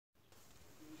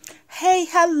Hey,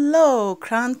 hello,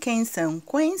 Crown Kings and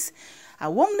Queens. I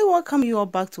warmly welcome you all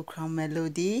back to Crown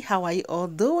Melody. How are you all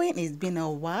doing? It's been a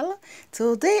while.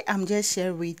 Today, I'm just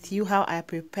sharing with you how I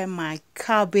prepare my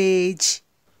cabbage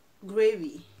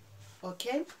gravy.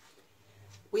 Okay?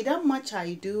 Without much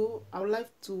ado,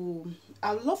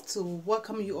 I'd love to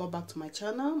welcome you all back to my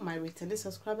channel, my returning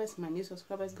subscribers, my new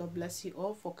subscribers. God bless you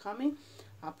all for coming.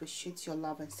 I appreciate your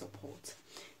love and support.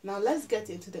 Now, let's get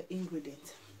into the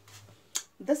ingredients.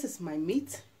 This is my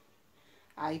meat.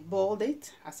 I boiled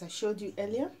it as I showed you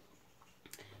earlier.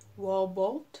 Well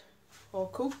boiled or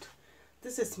cooked.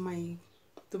 This is my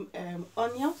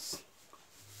onions.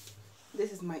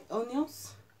 This is my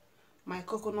onions. My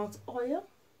coconut oil.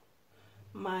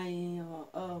 My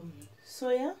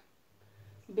soya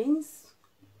beans,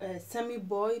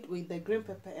 semi-boiled with the green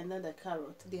pepper and then the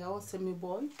carrot. They are all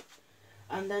semi-boiled.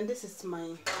 And then this is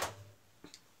my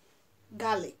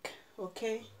garlic.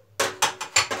 Okay.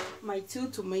 My 2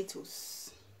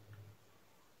 tomatoes,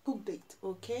 cooked it,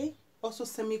 okay, also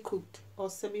semi-cooked or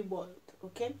semi-boiled,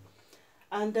 okay.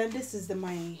 And then this is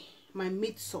my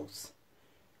meat sauce,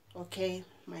 okay,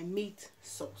 my meat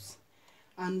sauce,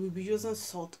 and we'll be using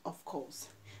salt, of course.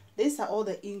 These are all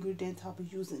the ingredients I'll be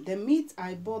using. The meat,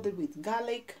 I boiled it with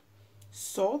garlic,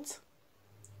 salt,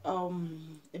 a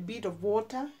bit of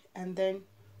water, and then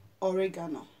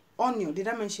oregano. Onion, did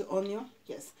I mention onion?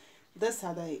 Yes. These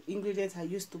are the ingredients I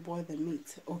used to boil the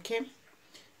meat, okay?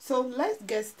 So let's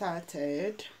get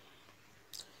started.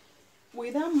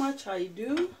 Without much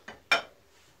ado,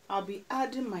 I'll be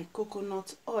adding my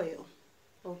coconut oil,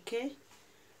 okay?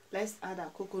 Let's add our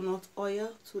coconut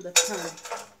oil to the pan.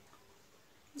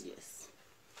 Yes.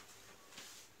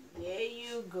 There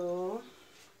you go.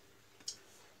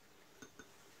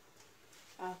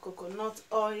 Our coconut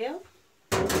oil.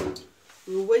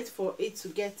 We'll wait for it to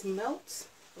get melt.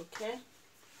 Okay.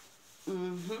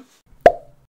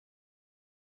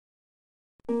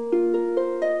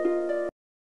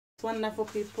 Wonderful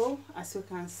people, as you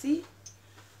can see,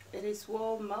 it is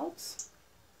well melt.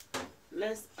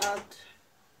 Let's add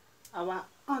our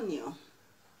onion.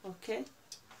 Okay.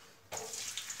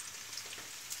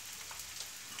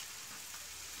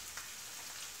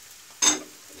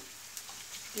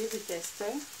 Give it a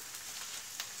stir.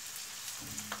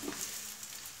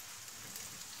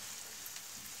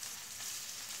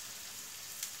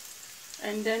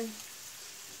 And then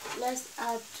let's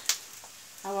add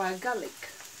our garlic.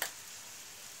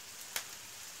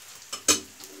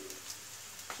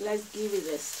 Let's give it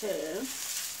a stir.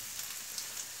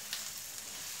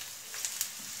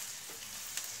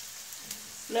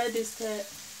 Let this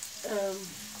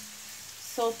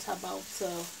salt about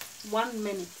 1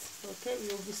 minute. Okay,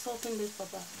 we'll be salting this for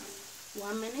about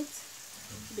 1 minute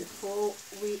before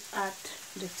we add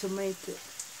the tomato.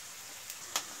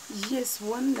 Yes,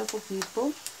 wonderful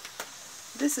people,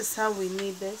 this is how we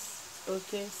need this.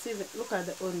 Okay, see, look at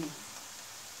the onion.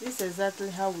 This is exactly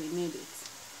how we need it.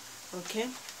 Okay.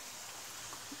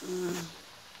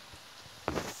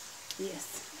 Yes.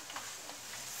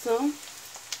 So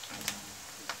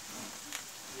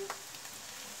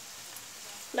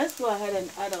let's go ahead and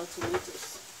add our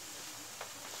tomatoes.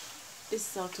 This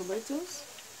is our tomatoes.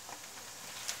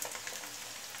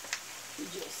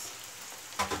 Yes.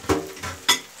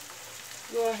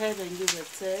 Go ahead and give it a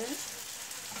stir.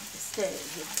 Okay.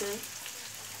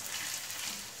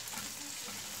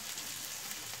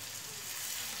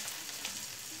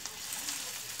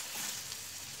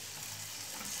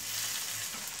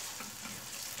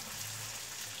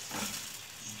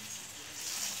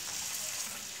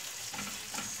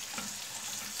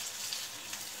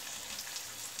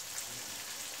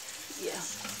 Yeah.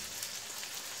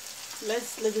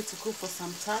 Let's leave it to cook for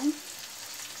some time.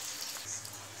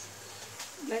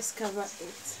 Let's cover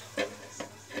it.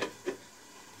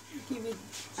 Give it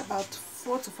about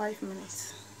 4 to 5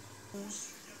 minutes.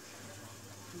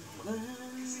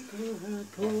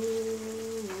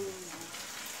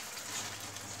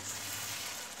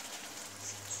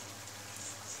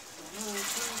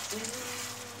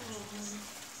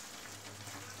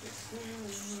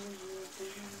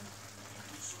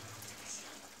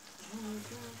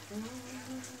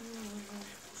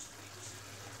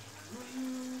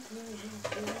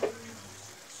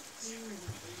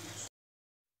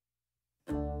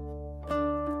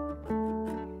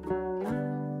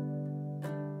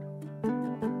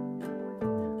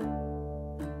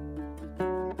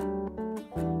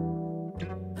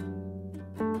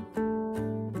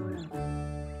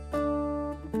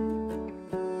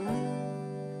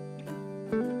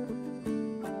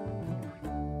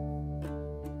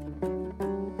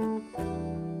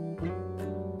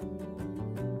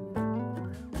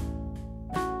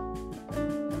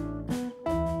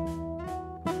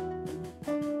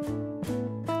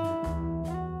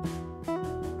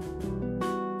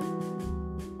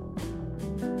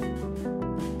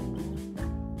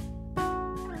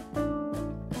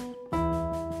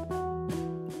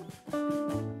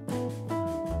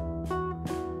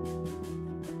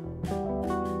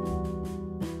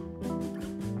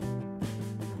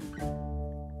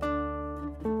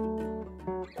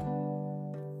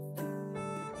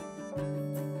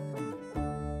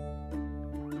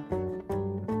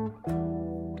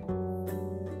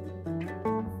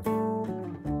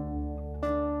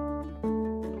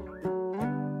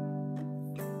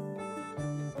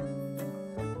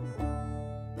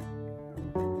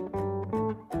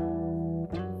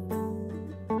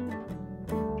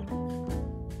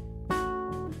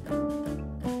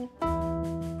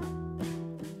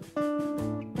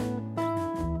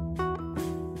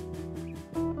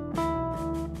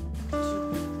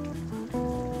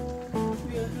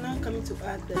 going to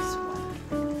add this one.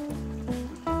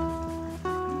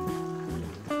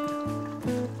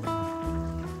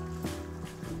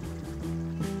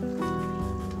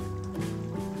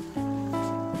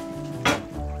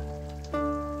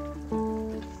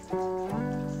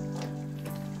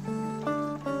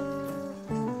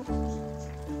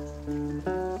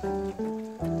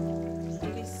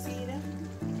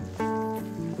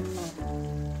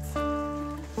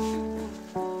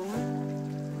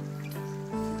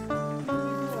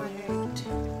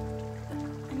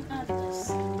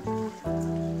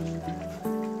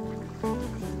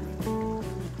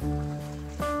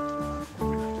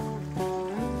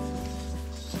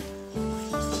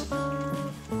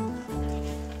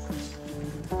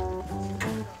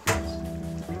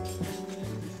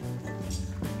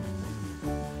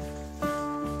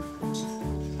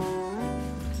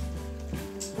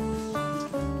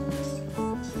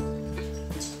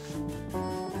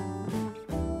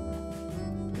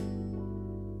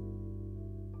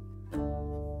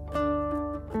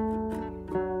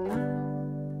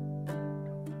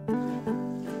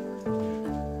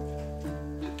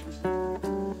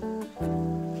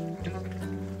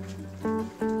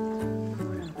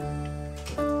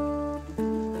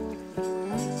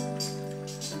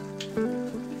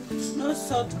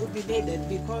 Salt will be needed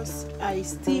because I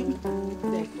steam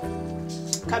the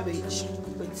cabbage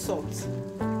with salt,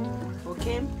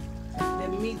 okay, the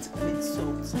meat with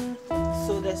salt.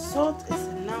 So the salt is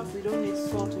enough. We don't need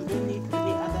salt, we don't need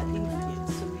any other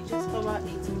ingredients, so we just cover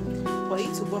it for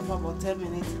it to boil for about 10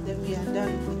 minutes. Then we are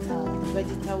done with our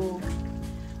vegetable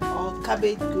or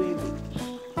cabbage gravy.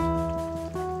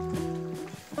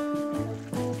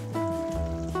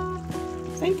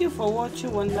 Thank you for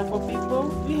watching, wonderful people.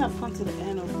 We have come to the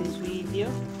end of this video.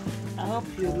 I hope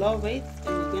you love it,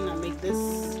 and you're gonna make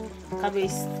this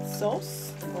cabbage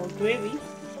sauce or gravy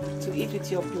to eat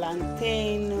with your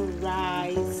plantain,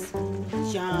 rice,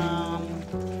 jam,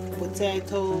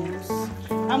 potatoes.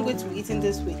 I'm going to be eating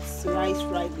this with rice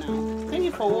right now. Thank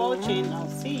you for watching. I'll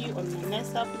see you on the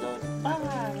next episode. Bye.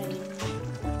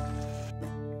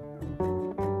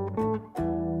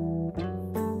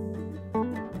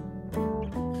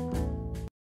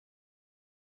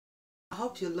 I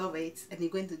hope you love it and you're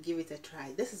going to give it a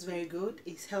try. This is very good.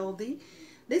 It's healthy.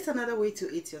 This is another way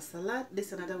to eat your salad. This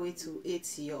is another way to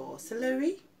eat your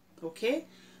celery. Okay,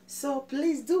 so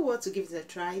please do what to give it a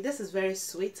try. This is very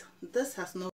sweet. This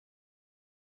has no